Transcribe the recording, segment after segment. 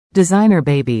Designer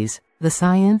babies, the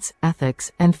science, ethics,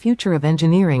 and future of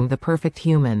engineering the perfect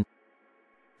human.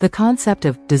 The concept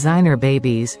of designer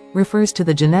babies refers to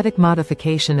the genetic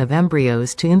modification of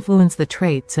embryos to influence the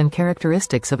traits and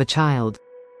characteristics of a child.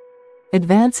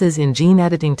 Advances in gene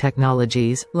editing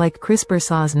technologies, like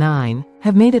CRISPR-Cas9,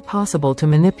 have made it possible to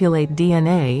manipulate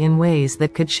DNA in ways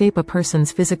that could shape a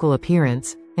person's physical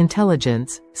appearance,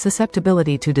 intelligence,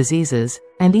 susceptibility to diseases,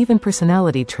 and even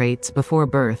personality traits before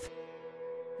birth.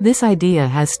 This idea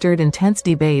has stirred intense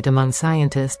debate among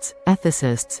scientists,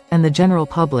 ethicists, and the general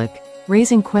public,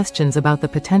 raising questions about the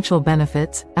potential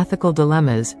benefits, ethical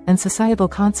dilemmas, and societal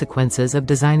consequences of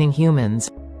designing humans.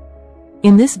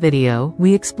 In this video,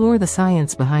 we explore the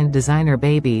science behind designer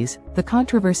babies, the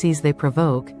controversies they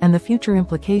provoke, and the future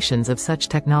implications of such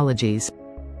technologies.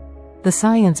 The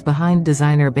science behind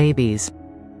designer babies.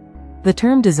 The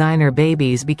term designer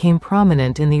babies became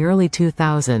prominent in the early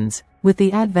 2000s, with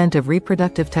the advent of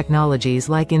reproductive technologies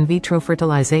like in vitro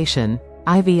fertilization,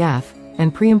 IVF,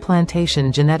 and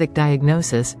preimplantation genetic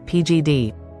diagnosis,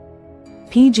 PGD.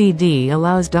 PGD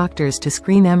allows doctors to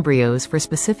screen embryos for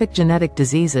specific genetic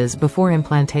diseases before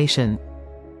implantation.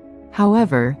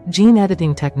 However, gene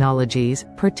editing technologies,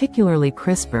 particularly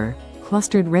CRISPR,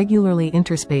 clustered regularly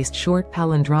interspaced short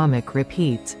palindromic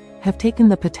repeats, have taken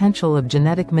the potential of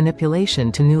genetic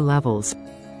manipulation to new levels.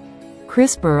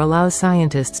 CRISPR allows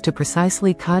scientists to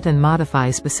precisely cut and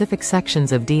modify specific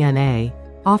sections of DNA,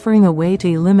 offering a way to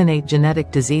eliminate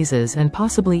genetic diseases and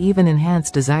possibly even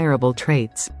enhance desirable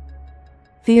traits.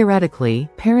 Theoretically,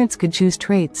 parents could choose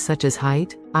traits such as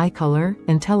height, eye color,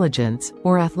 intelligence,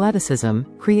 or athleticism,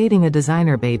 creating a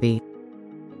designer baby.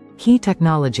 Key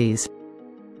technologies.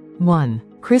 1.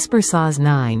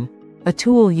 CRISPR-Cas9, a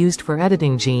tool used for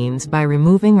editing genes by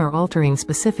removing or altering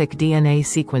specific DNA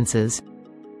sequences.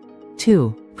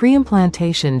 2.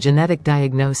 Preimplantation genetic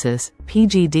diagnosis,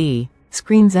 PGD,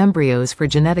 screens embryos for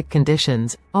genetic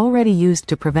conditions, already used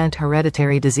to prevent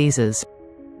hereditary diseases.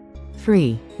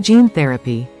 3. Gene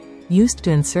therapy, used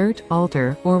to insert,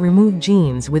 alter, or remove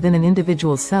genes within an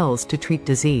individual's cells to treat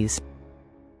disease.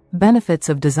 Benefits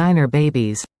of designer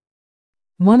babies.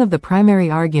 One of the primary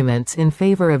arguments in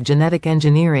favor of genetic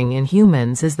engineering in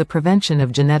humans is the prevention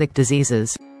of genetic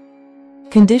diseases.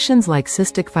 Conditions like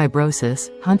cystic fibrosis,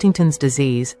 Huntington's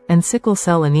disease, and sickle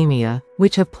cell anemia,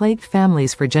 which have plagued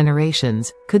families for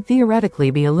generations, could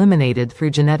theoretically be eliminated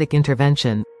through genetic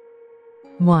intervention.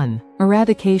 1.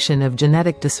 Eradication of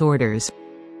genetic disorders.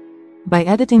 By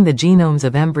editing the genomes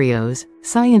of embryos,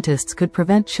 scientists could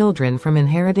prevent children from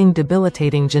inheriting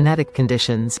debilitating genetic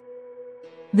conditions.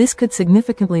 This could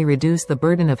significantly reduce the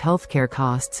burden of healthcare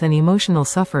costs and emotional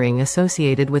suffering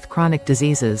associated with chronic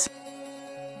diseases.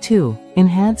 2.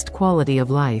 Enhanced quality of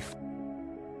life.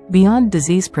 Beyond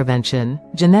disease prevention,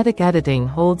 genetic editing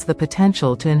holds the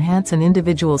potential to enhance an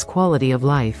individual's quality of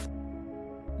life.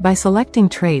 By selecting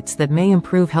traits that may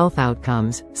improve health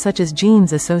outcomes, such as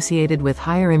genes associated with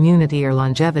higher immunity or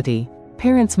longevity,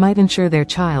 parents might ensure their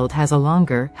child has a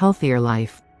longer, healthier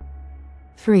life.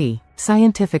 3.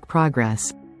 Scientific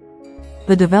progress.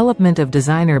 The development of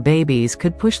designer babies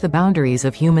could push the boundaries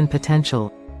of human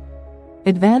potential.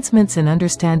 Advancements in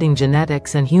understanding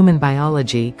genetics and human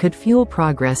biology could fuel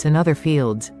progress in other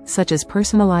fields, such as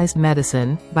personalized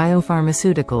medicine,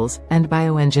 biopharmaceuticals, and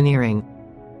bioengineering.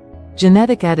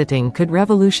 Genetic editing could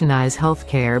revolutionize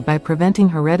healthcare by preventing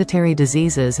hereditary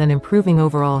diseases and improving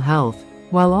overall health,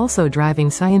 while also driving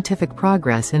scientific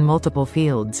progress in multiple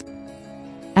fields.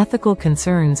 Ethical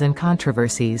concerns and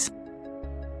controversies.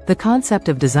 The concept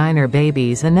of designer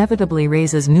babies inevitably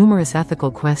raises numerous ethical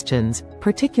questions,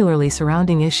 particularly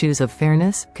surrounding issues of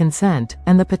fairness, consent,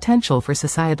 and the potential for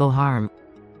societal harm.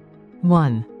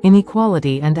 1.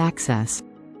 Inequality and access.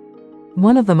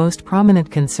 One of the most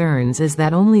prominent concerns is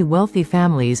that only wealthy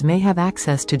families may have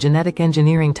access to genetic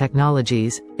engineering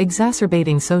technologies,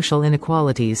 exacerbating social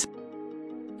inequalities.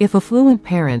 If affluent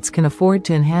parents can afford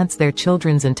to enhance their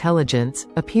children's intelligence,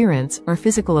 appearance, or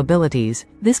physical abilities,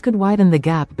 this could widen the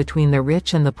gap between the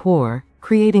rich and the poor,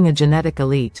 creating a genetic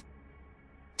elite.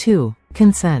 2.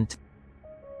 Consent.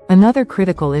 Another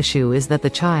critical issue is that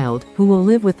the child, who will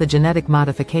live with the genetic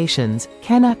modifications,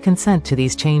 cannot consent to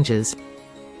these changes.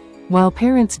 While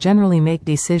parents generally make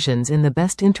decisions in the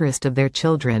best interest of their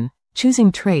children,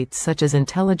 choosing traits such as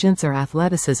intelligence or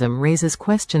athleticism raises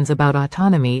questions about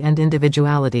autonomy and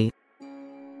individuality.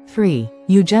 3.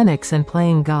 Eugenics and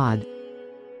playing God.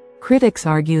 Critics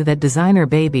argue that designer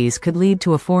babies could lead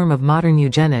to a form of modern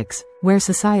eugenics, where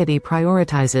society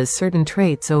prioritizes certain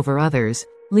traits over others,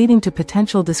 leading to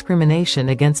potential discrimination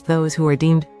against those who are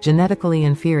deemed genetically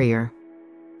inferior.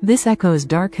 This echoes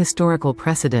dark historical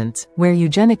precedents, where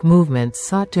eugenic movements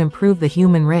sought to improve the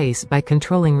human race by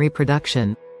controlling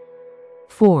reproduction.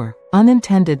 4.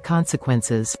 Unintended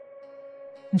consequences.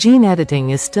 Gene editing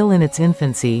is still in its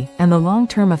infancy, and the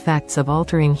long-term effects of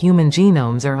altering human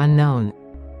genomes are unknown.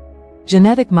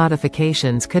 Genetic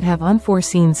modifications could have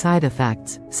unforeseen side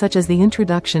effects, such as the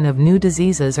introduction of new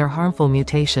diseases or harmful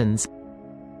mutations.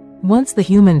 Once the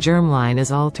human germline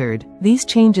is altered, these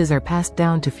changes are passed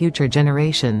down to future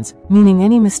generations, meaning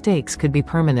any mistakes could be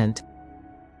permanent.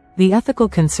 The ethical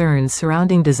concerns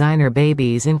surrounding designer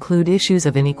babies include issues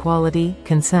of inequality,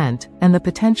 consent, and the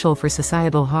potential for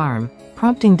societal harm,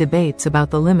 prompting debates about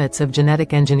the limits of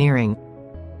genetic engineering.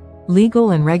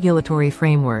 Legal and regulatory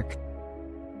framework.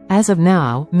 As of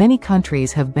now, many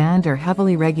countries have banned or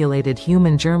heavily regulated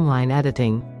human germline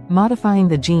editing, modifying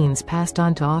the genes passed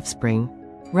on to offspring,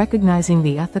 recognizing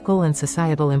the ethical and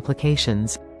societal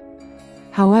implications.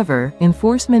 However,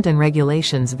 enforcement and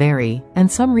regulations vary, and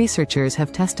some researchers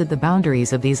have tested the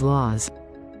boundaries of these laws.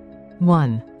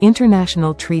 1.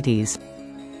 International treaties.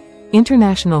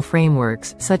 International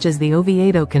frameworks, such as the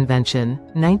Oviedo Convention,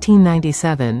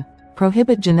 1997,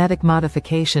 prohibit genetic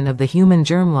modification of the human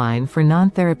germline for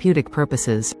non-therapeutic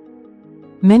purposes.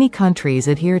 Many countries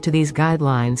adhere to these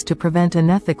guidelines to prevent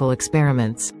unethical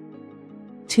experiments.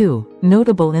 2.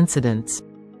 Notable incidents.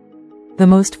 The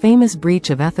most famous breach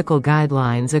of ethical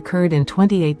guidelines occurred in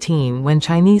 2018 when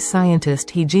Chinese scientist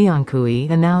He Jiankui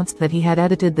announced that he had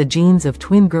edited the genes of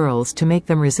twin girls to make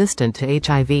them resistant to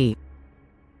HIV.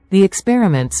 The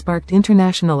experiment sparked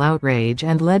international outrage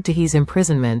and led to He's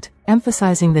imprisonment,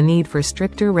 emphasizing the need for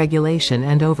stricter regulation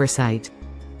and oversight.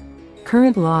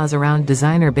 Current laws around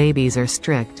designer babies are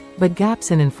strict, but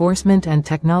gaps in enforcement and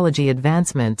technology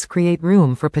advancements create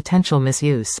room for potential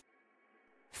misuse.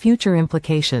 Future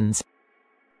implications.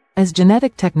 As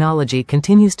genetic technology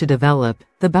continues to develop,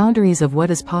 the boundaries of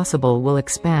what is possible will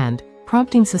expand,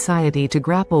 prompting society to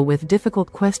grapple with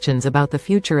difficult questions about the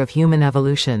future of human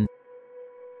evolution.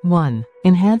 1.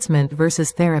 Enhancement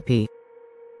versus therapy.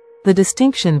 The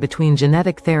distinction between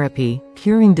genetic therapy,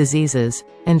 curing diseases,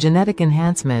 and genetic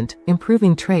enhancement,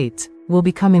 improving traits, will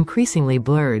become increasingly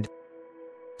blurred.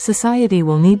 Society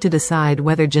will need to decide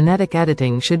whether genetic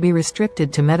editing should be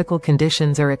restricted to medical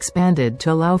conditions or expanded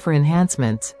to allow for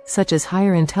enhancements, such as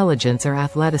higher intelligence or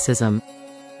athleticism.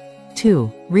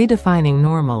 2. Redefining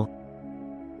normal.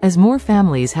 As more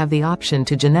families have the option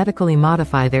to genetically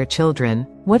modify their children,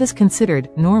 what is considered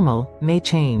normal may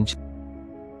change.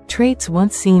 Traits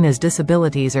once seen as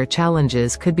disabilities or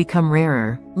challenges could become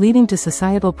rarer, leading to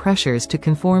societal pressures to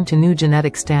conform to new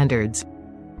genetic standards.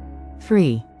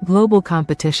 3. Global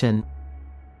competition.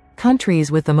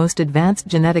 Countries with the most advanced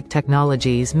genetic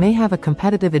technologies may have a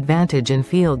competitive advantage in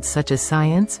fields such as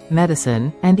science,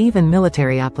 medicine, and even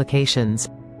military applications.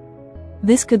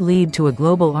 This could lead to a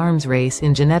global arms race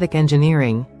in genetic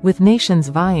engineering, with nations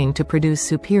vying to produce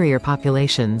superior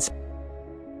populations.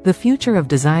 The future of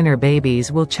designer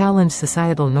babies will challenge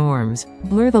societal norms,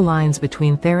 blur the lines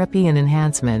between therapy and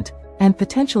enhancement, and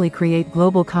potentially create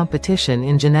global competition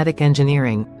in genetic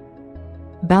engineering.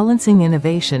 Balancing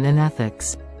innovation and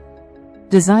ethics.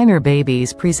 Designer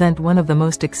babies present one of the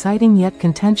most exciting yet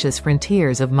contentious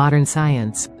frontiers of modern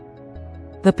science.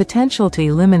 The potential to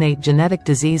eliminate genetic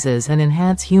diseases and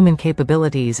enhance human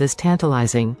capabilities is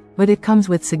tantalizing, but it comes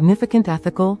with significant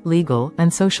ethical, legal,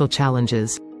 and social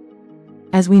challenges.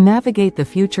 As we navigate the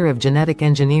future of genetic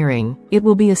engineering, it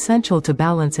will be essential to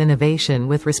balance innovation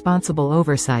with responsible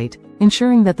oversight,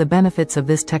 ensuring that the benefits of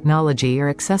this technology are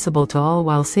accessible to all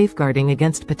while safeguarding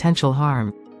against potential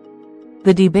harm.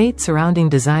 The debate surrounding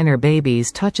designer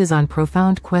babies touches on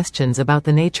profound questions about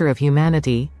the nature of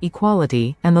humanity,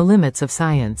 equality, and the limits of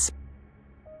science.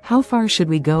 How far should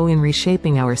we go in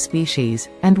reshaping our species,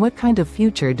 and what kind of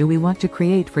future do we want to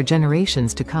create for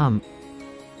generations to come?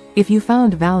 If you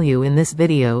found value in this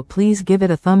video, please give it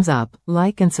a thumbs up,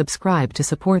 like and subscribe to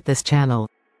support this channel.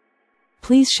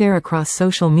 Please share across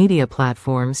social media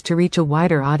platforms to reach a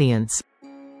wider audience.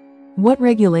 What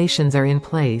regulations are in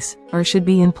place, or should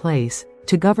be in place,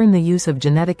 to govern the use of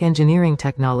genetic engineering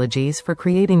technologies for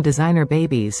creating designer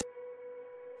babies?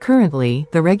 Currently,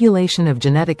 the regulation of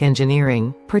genetic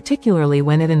engineering, particularly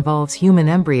when it involves human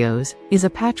embryos, is a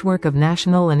patchwork of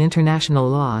national and international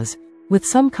laws, with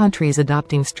some countries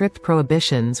adopting strict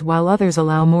prohibitions while others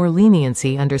allow more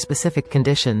leniency under specific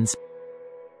conditions.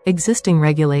 Existing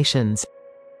regulations.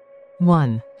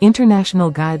 1. International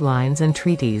guidelines and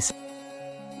treaties.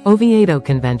 Oviedo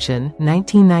Convention,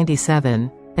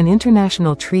 1997, an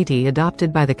international treaty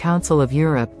adopted by the Council of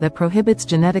Europe that prohibits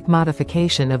genetic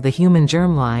modification of the human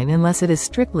germline unless it is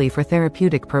strictly for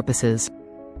therapeutic purposes.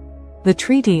 The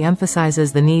treaty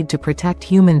emphasizes the need to protect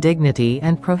human dignity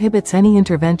and prohibits any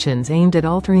interventions aimed at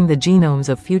altering the genomes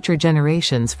of future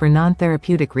generations for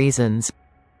non-therapeutic reasons.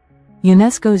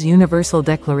 UNESCO's Universal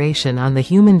Declaration on the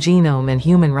Human Genome and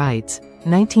Human Rights,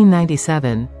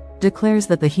 1997, declares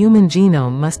that the human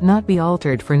genome must not be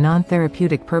altered for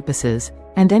non-therapeutic purposes,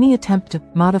 and any attempt to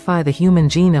modify the human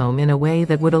genome in a way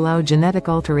that would allow genetic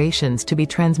alterations to be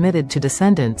transmitted to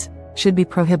descendants should be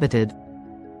prohibited.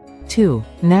 2.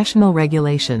 National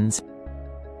regulations.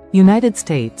 United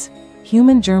States.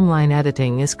 Human germline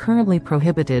editing is currently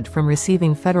prohibited from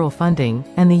receiving federal funding,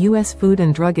 and the U.S. Food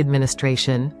and Drug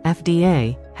Administration,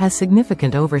 FDA, has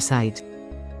significant oversight.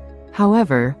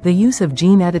 However, the use of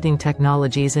gene editing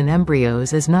technologies in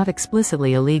embryos is not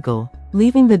explicitly illegal,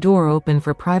 leaving the door open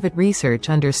for private research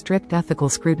under strict ethical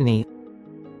scrutiny.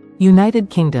 United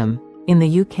Kingdom. In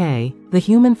the UK, the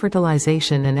Human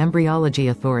Fertilisation and Embryology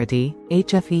Authority,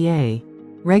 HFEA,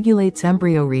 regulates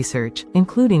embryo research,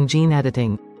 including gene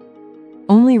editing.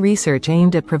 Only research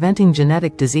aimed at preventing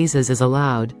genetic diseases is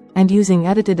allowed, and using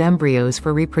edited embryos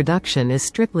for reproduction is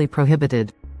strictly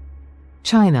prohibited.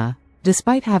 China.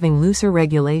 Despite having looser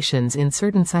regulations in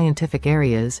certain scientific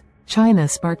areas, China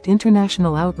sparked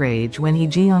international outrage when He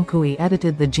Jiankui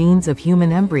edited the genes of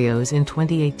human embryos in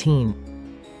 2018.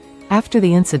 After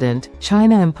the incident,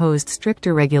 China imposed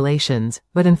stricter regulations,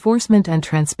 but enforcement and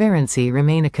transparency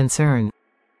remain a concern.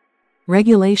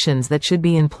 Regulations that should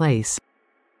be in place.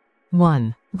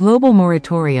 1. Global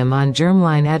moratorium on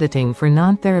germline editing for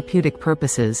non-therapeutic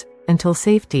purposes. Until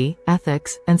safety,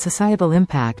 ethics, and societal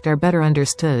impact are better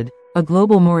understood, a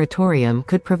global moratorium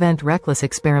could prevent reckless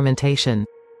experimentation.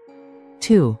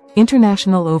 2.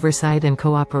 International oversight and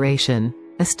cooperation.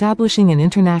 Establishing an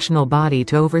international body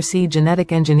to oversee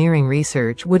genetic engineering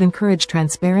research would encourage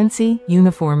transparency,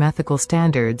 uniform ethical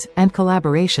standards, and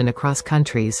collaboration across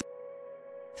countries.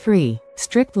 3.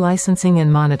 Strict licensing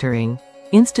and monitoring.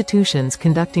 Institutions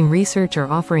conducting research or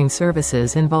offering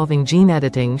services involving gene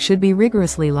editing should be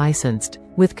rigorously licensed,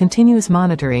 with continuous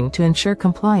monitoring to ensure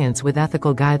compliance with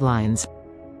ethical guidelines.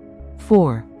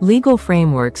 4. Legal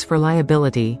frameworks for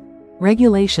liability.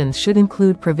 Regulations should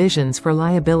include provisions for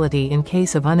liability in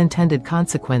case of unintended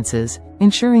consequences,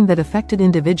 ensuring that affected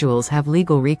individuals have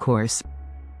legal recourse.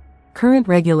 Current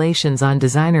regulations on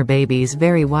designer babies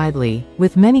vary widely,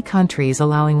 with many countries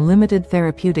allowing limited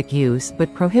therapeutic use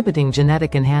but prohibiting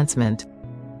genetic enhancement.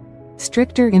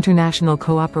 Stricter international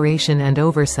cooperation and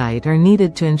oversight are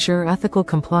needed to ensure ethical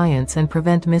compliance and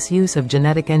prevent misuse of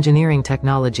genetic engineering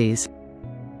technologies.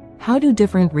 How do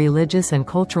different religious and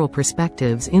cultural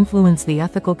perspectives influence the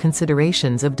ethical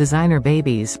considerations of designer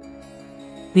babies?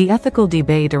 The ethical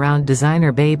debate around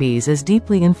designer babies is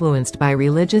deeply influenced by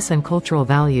religious and cultural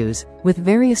values, with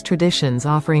various traditions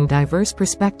offering diverse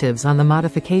perspectives on the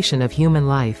modification of human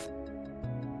life.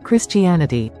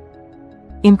 Christianity.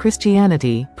 In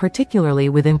Christianity, particularly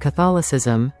within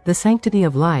Catholicism, the sanctity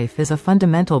of life is a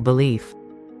fundamental belief.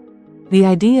 The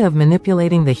idea of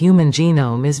manipulating the human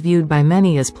genome is viewed by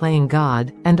many as playing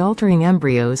God, and altering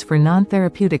embryos for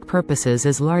non-therapeutic purposes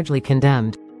is largely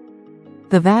condemned.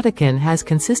 The Vatican has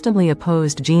consistently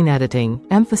opposed gene editing,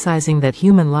 emphasizing that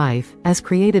human life, as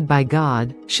created by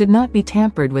God, should not be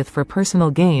tampered with for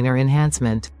personal gain or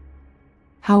enhancement.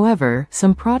 However,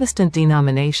 some Protestant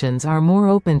denominations are more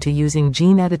open to using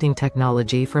gene editing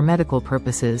technology for medical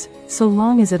purposes, so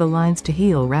long as it aligns to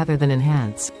heal rather than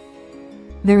enhance.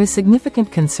 There is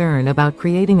significant concern about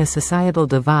creating a societal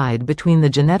divide between the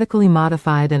genetically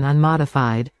modified and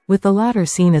unmodified, with the latter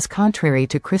seen as contrary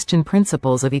to Christian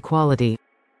principles of equality.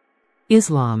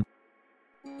 Islam.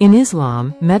 In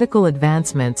Islam, medical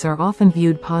advancements are often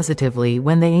viewed positively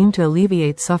when they aim to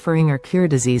alleviate suffering or cure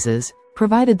diseases,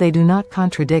 provided they do not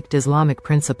contradict Islamic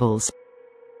principles.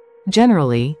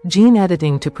 Generally, gene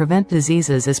editing to prevent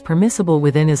diseases is permissible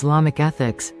within Islamic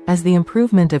ethics, as the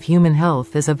improvement of human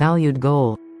health is a valued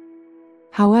goal.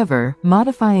 However,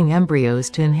 modifying embryos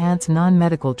to enhance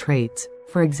non-medical traits,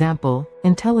 for example,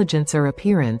 intelligence or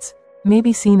appearance, may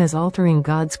be seen as altering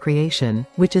God's creation,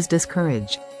 which is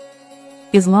discouraged.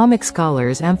 Islamic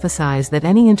scholars emphasize that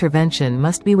any intervention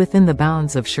must be within the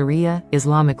bounds of Sharia,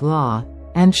 Islamic law,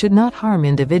 and should not harm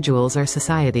individuals or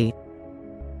society.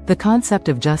 The concept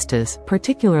of justice,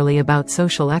 particularly about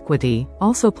social equity,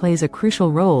 also plays a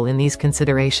crucial role in these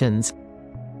considerations.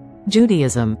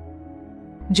 Judaism.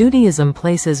 Judaism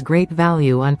places great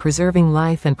value on preserving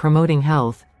life and promoting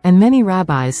health, and many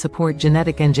rabbis support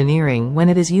genetic engineering when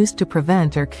it is used to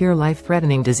prevent or cure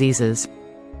life-threatening diseases.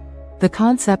 The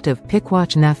concept of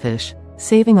pikwach nefesh,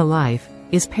 saving a life,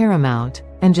 is paramount,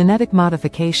 and genetic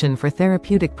modification for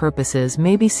therapeutic purposes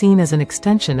may be seen as an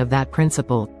extension of that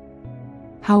principle.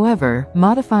 However,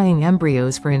 modifying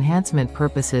embryos for enhancement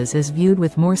purposes is viewed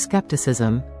with more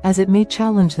skepticism, as it may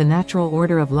challenge the natural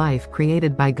order of life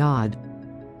created by God.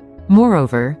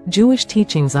 Moreover, Jewish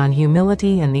teachings on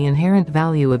humility and the inherent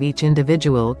value of each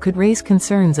individual could raise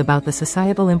concerns about the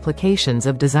societal implications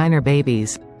of designer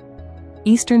babies.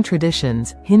 Eastern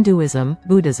traditions, Hinduism,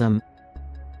 Buddhism.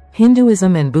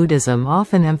 Hinduism and Buddhism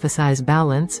often emphasize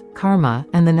balance, karma,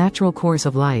 and the natural course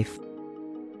of life.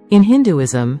 In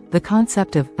Hinduism, the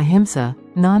concept of ahimsa,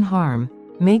 non-harm,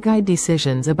 may guide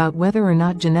decisions about whether or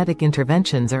not genetic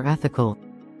interventions are ethical.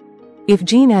 If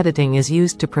gene editing is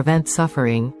used to prevent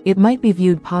suffering, it might be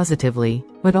viewed positively,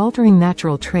 but altering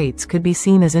natural traits could be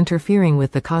seen as interfering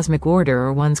with the cosmic order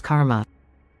or one's karma.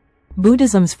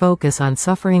 Buddhism's focus on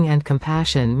suffering and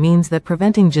compassion means that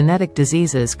preventing genetic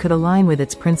diseases could align with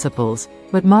its principles,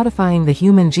 but modifying the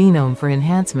human genome for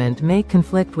enhancement may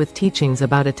conflict with teachings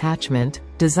about attachment,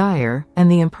 desire,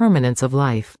 and the impermanence of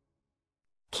life.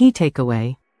 Key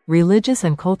takeaway: religious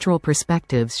and cultural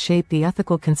perspectives shape the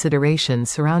ethical considerations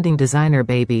surrounding designer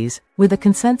babies, with a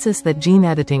consensus that gene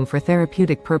editing for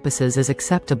therapeutic purposes is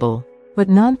acceptable, but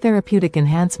non-therapeutic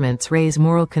enhancements raise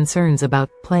moral concerns about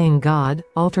playing God,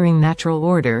 altering natural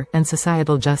order, and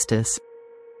societal justice.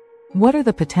 What are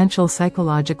the potential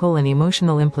psychological and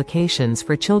emotional implications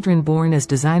for children born as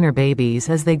designer babies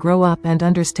as they grow up and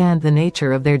understand the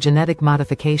nature of their genetic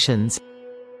modifications?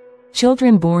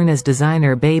 Children born as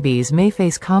designer babies may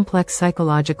face complex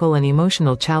psychological and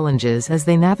emotional challenges as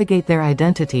they navigate their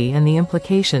identity and the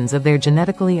implications of their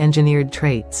genetically engineered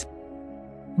traits.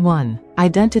 1.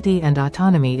 Identity and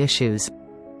autonomy issues.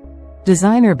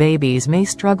 Designer babies may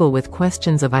struggle with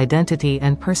questions of identity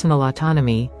and personal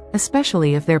autonomy,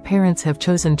 especially if their parents have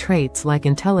chosen traits like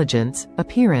intelligence,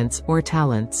 appearance, or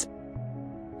talents.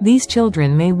 These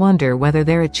children may wonder whether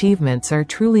their achievements are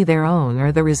truly their own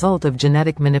or the result of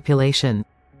genetic manipulation.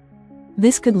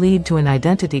 This could lead to an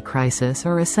identity crisis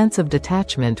or a sense of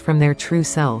detachment from their true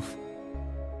self.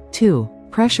 2.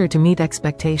 Pressure to meet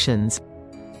expectations.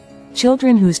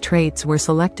 Children whose traits were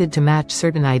selected to match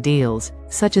certain ideals,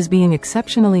 such as being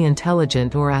exceptionally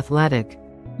intelligent or athletic,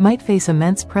 might face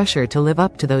immense pressure to live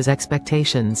up to those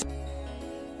expectations.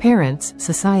 Parents,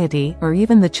 society, or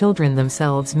even the children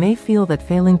themselves may feel that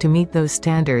failing to meet those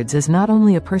standards is not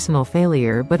only a personal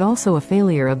failure but also a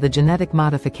failure of the genetic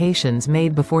modifications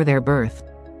made before their birth.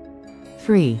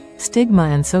 3. Stigma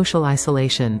and social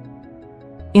isolation.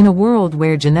 In a world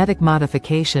where genetic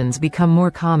modifications become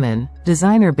more common,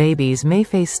 designer babies may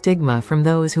face stigma from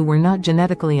those who were not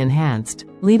genetically enhanced,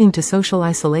 leading to social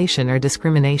isolation or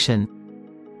discrimination.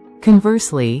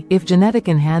 Conversely, if genetic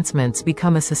enhancements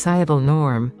become a societal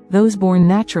norm, those born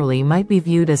naturally might be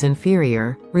viewed as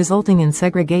inferior, resulting in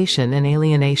segregation and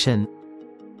alienation.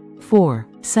 4.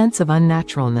 Sense of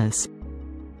unnaturalness.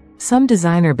 Some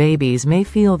designer babies may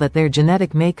feel that their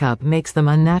genetic makeup makes them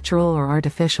unnatural or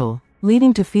artificial,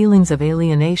 leading to feelings of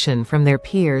alienation from their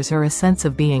peers or a sense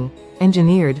of being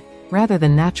engineered, rather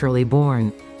than naturally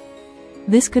born.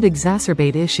 This could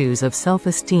exacerbate issues of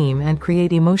self-esteem and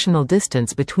create emotional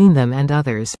distance between them and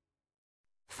others.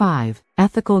 5.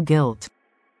 Ethical guilt.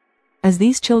 As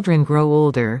these children grow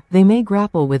older, they may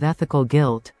grapple with ethical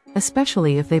guilt,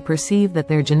 especially if they perceive that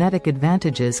their genetic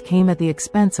advantages came at the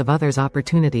expense of others'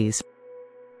 opportunities.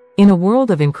 In a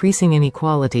world of increasing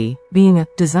inequality, being a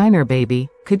designer baby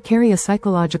could carry a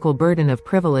psychological burden of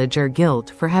privilege or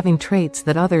guilt for having traits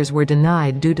that others were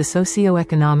denied due to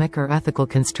socioeconomic or ethical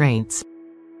constraints.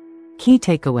 Key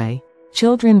takeaway: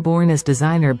 children born as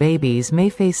designer babies may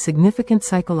face significant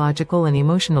psychological and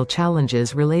emotional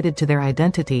challenges related to their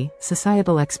identity,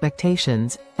 societal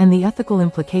expectations, and the ethical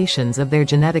implications of their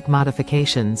genetic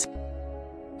modifications.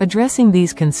 Addressing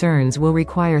these concerns will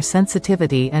require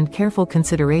sensitivity and careful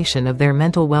consideration of their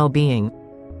mental well-being.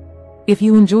 If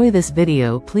you enjoy this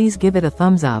video, please give it a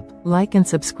thumbs up, like and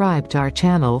subscribe to our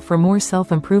channel for more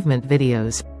self-improvement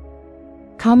videos.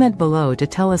 Comment below to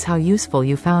tell us how useful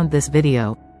you found this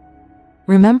video.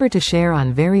 Remember to share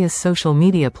on various social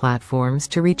media platforms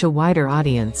to reach a wider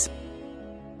audience.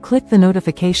 Click the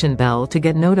notification bell to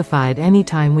get notified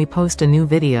anytime we post a new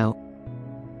video.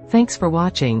 Thanks for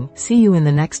watching, see you in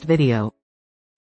the next video.